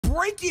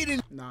break it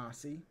and nah,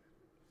 see?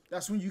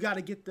 That's when you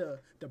gotta get the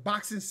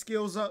boxing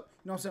skills up.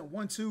 You know what I'm saying?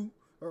 1 2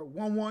 or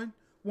 1 1,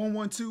 1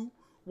 1 2,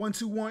 1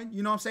 2 1.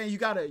 You know what I'm saying? You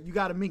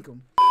gotta mink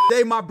them.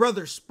 Today my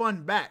brother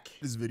spun back.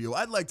 this video,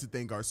 I'd like to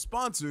thank our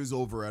sponsors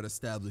over at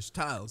Established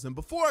Tiles. And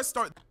before I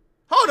start,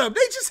 Hold up,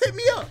 they just hit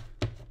me up.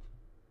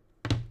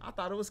 I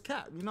thought it was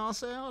cap. You know what I'm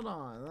saying? Hold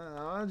on.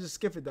 I'll just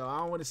skip it though. I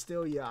don't want to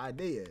steal your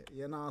idea.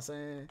 You know what I'm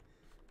saying?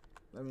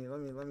 Let me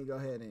go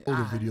ahead and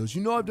older videos,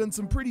 you know I've done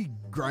some pretty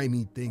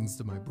grimy things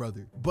to my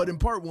brother. But in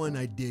part 1,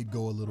 I did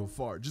go a little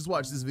far. Just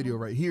watch this video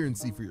right here and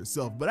see for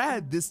yourself. But I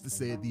had this to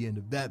say at the end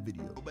of that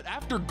video. But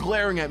after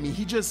glaring at me,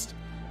 he just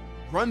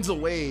runs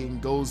away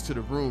and goes to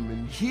the room.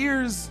 And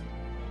here's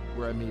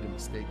where I made a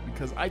mistake,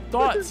 because I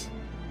thought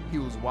he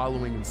was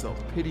wallowing in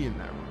self-pity in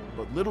that room.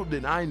 But little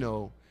did I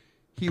know,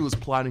 he was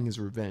plotting his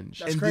revenge.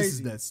 That's and crazy. This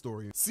is that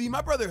story. See,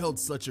 my brother held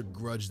such a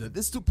grudge that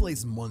this took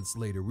place months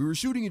later. We were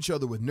shooting each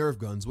other with Nerf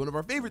guns, one of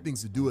our favorite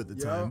things to do at the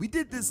time. We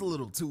did this a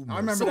little too much. I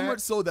remember so that. much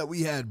so that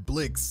we had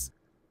Blicks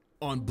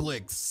on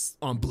Blicks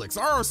on Blicks.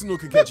 Our arsenal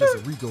could catch us a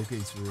Rico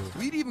case for real.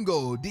 We'd even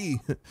go OD.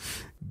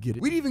 Get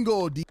it? We'd even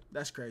go OD.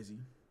 That's crazy.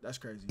 That's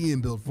crazy.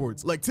 And build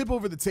forts. Like tip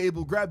over the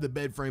table, grab the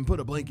bed frame, put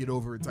a blanket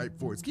over it, type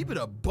forts. Keep it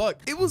a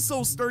buck. It was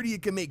so sturdy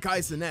it could make Kai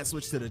Cenat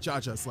switch to the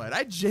cha-cha slide.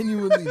 I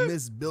genuinely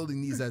miss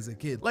building these as a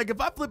kid. Like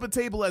if I flip a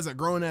table as a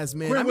grown-ass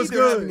man, I'm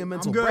either having a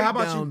mental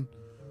breakdown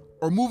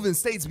or moving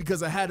states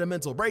because I had a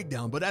mental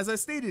breakdown. But as I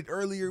stated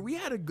earlier, we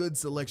had a good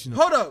selection of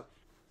Hold up.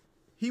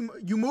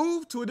 You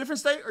moved to a different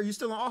state, or you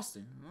still in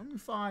Austin? Let me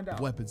find out.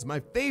 weapons. My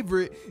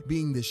favorite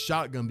being the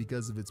shotgun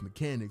because of its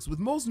mechanics. With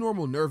most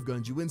normal Nerf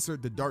guns, you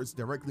insert the darts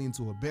directly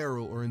into a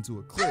barrel or into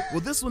a clip. Well,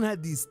 this one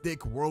had these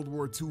thick World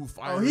War II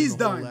fire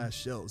ass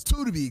shells.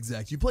 2 to be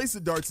exact. You place the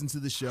darts into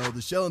the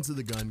shell into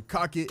the gun,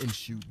 cock it, and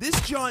shoot. This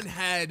John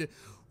had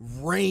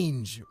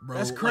range, bro.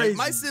 That's crazy. Like,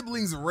 my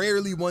siblings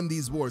rarely won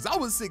these wars. I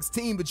was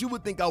 16, but you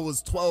would think I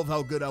was 12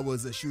 how good I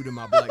was at shooting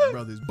my black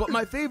brothers. But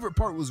my favorite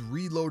part was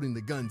reloading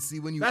the gun. See,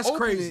 when you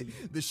open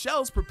it, the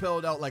shells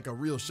propelled out like a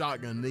real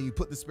shotgun. Then you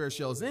put the spare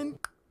shells in,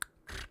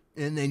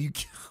 and then you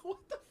what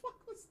the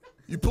fuck was that?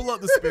 You pull out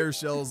the spare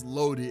shells,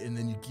 load it, and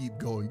then you keep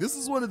going. This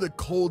is one of the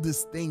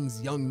coldest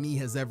things young me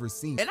has ever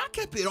seen. And I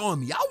kept it on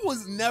me. I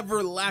was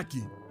never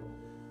lacking.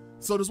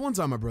 So there's one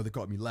time my brother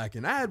caught me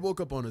lacking. I had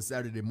woke up on a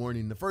Saturday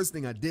morning. The first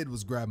thing I did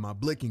was grab my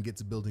blick and get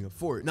to building a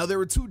fort. Now there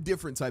were 2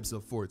 different types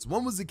of forts.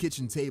 One was the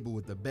kitchen table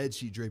with a bed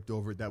sheet draped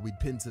over it that we'd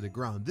pin to the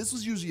ground. This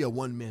was usually a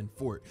 1-man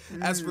fort.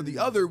 As for the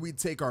other, we'd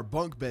take our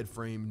bunk bed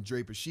frame and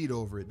drape a sheet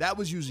over it. That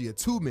was usually a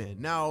 2-man.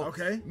 Now,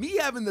 me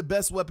having the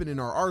best weapon in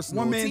our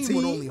arsenal, a team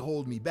would only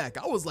hold me back.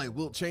 I was like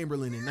Wilt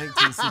Chamberlain in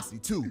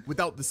 1962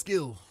 without the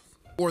skill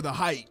or the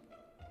height.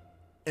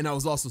 And I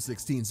was also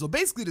 16, so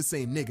basically the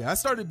same nigga. I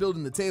started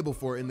building the table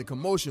for it, and the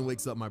commotion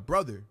wakes up my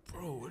brother.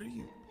 Bro, what are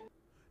you?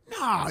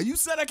 Nah, you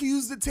said I could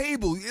use the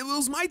table. It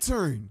was my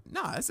turn.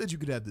 Nah, I said you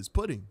could have this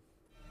pudding.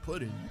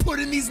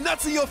 Putting these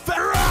nuts in your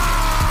face.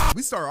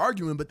 We start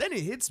arguing, but then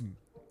it hits me.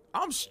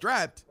 I'm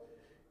strapped,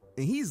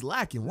 and he's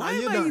lacking. Why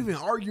am I even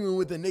arguing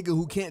with a nigga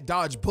who can't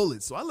dodge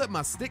bullets? So I let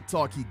my stick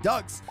talk. He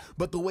ducks,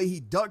 but the way he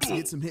ducks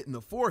gets him hit in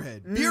the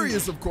forehead.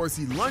 Furious, of course,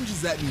 he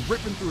lunges at me,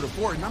 ripping through the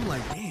fort, and I'm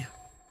like, damn.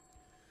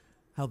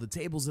 How the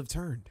tables have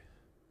turned.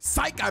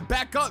 Psych, I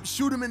back up,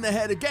 shoot him in the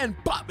head again,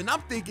 pop, and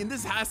I'm thinking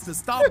this has to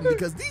stop him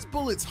because these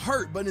bullets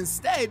hurt, but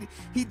instead,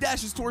 he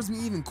dashes towards me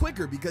even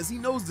quicker because he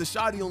knows the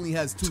shotty only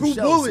has 2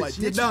 shells, so I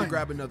ditch it to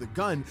grab another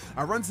gun.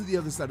 I run to the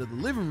other side of the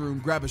living room,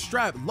 grab a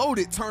strap, load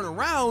it, turn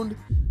around.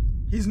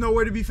 He's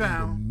nowhere to be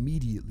found. And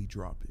immediately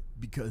drop it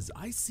because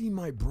I see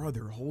my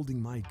brother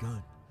holding my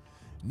gun.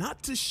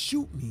 Not to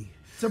shoot me,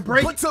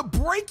 but to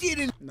break it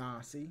in.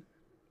 Nah, see?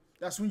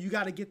 That's when you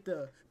got to get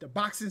the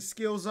boxing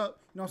skills up.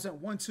 You know what I'm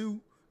saying? 1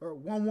 2 or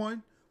 1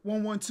 1,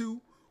 1 1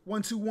 2,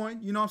 1 2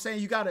 1. You know what I'm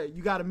saying? You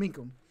gotta mink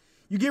them.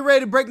 You get ready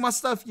to break my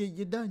stuff,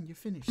 you're done. You're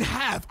finished.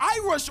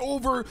 I rush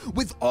over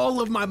with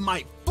all of my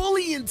might,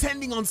 fully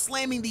intending on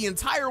slamming the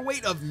entire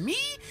weight of me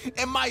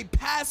and my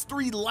past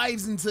 3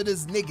 lives into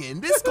this nigga.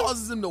 And this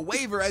causes him to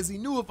waver, as he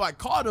knew if I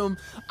caught him,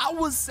 I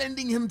was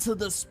sending him to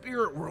the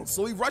spirit world.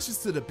 So he rushes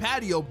to the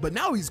patio, but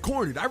now he's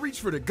cornered. I reach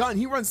for the gun.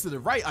 He runs to the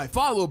right. I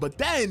follow, but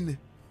then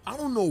I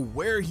don't know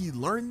where he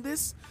learned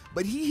this,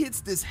 but he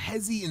hits this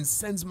hezzy and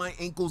sends my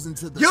ankles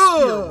into the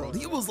spirit world.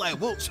 He was like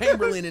Wilt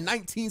Chamberlain in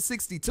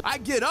 1962. I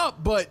get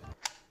up, but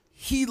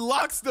he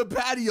locks the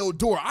patio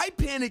door. I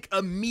panic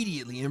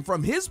immediately, and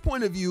from his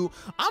point of view,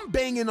 I'm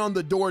banging on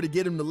the door to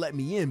get him to let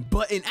me in.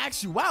 But in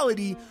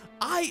actuality,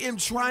 I am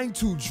trying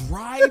to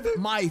drive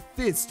my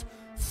fist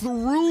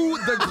through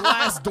the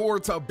glass door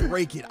to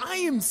break it. I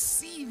am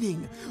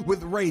seething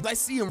with rage. I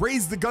see him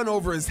raise the gun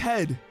over his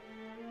head,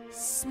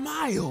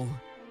 smile,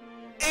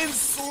 and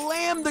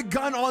slam the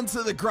gun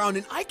onto the ground,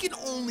 and I can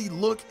only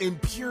look in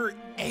pure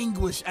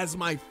anguish as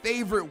my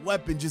favorite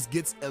weapon just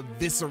gets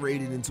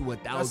eviscerated into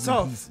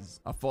 1,000 pieces.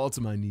 I fall to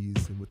my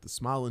knees, and with a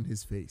smile on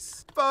his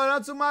face, fall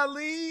down to my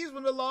knees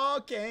when the law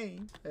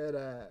came.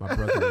 My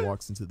brother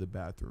walks into the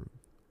bathroom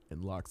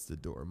and locks the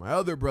door. My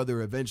other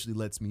brother eventually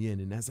lets me in,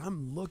 and as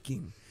I'm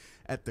looking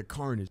at the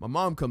carnage. My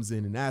mom comes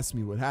in and asks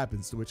me what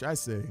happens, to which I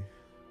say,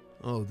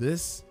 oh,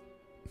 this?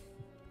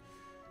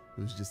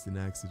 It was just an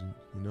accident,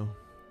 you know?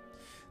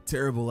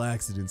 Terrible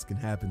accidents can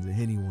happen to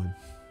anyone.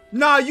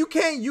 Nah, you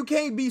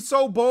can't be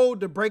so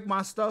bold to break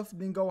my stuff,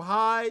 then go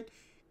hide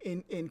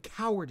in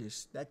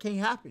cowardice. That can't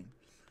happen.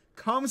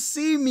 Come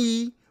see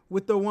me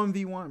with the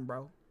 1v1,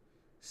 bro.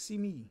 See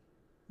me.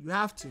 You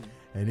have to.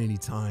 At any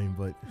time,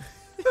 but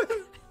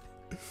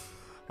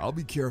I'll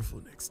be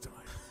careful next time.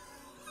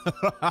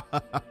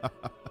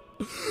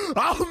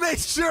 I'll make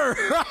sure.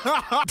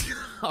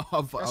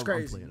 That's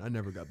crazy. I'm playing. I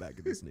never got back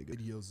at this nigga.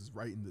 Videos is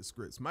writing the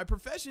scripts. My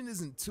profession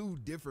isn't too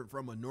different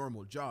from a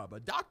normal job. A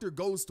doctor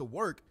goes to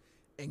work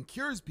and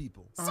cures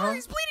people. Sir,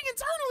 he's bleeding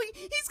internally.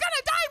 He's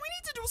gonna die. We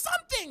need to do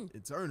something.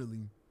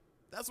 Internally,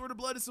 that's where the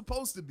blood is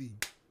supposed to be.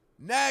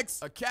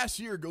 Next, a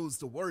cashier goes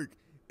to work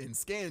and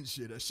scan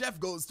shit. A chef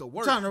goes to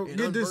work and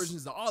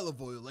unversions the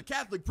olive oil. A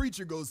Catholic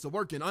preacher goes to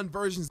work and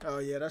unversions. Oh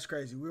yeah, that's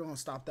crazy. We're gonna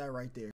stop that right there.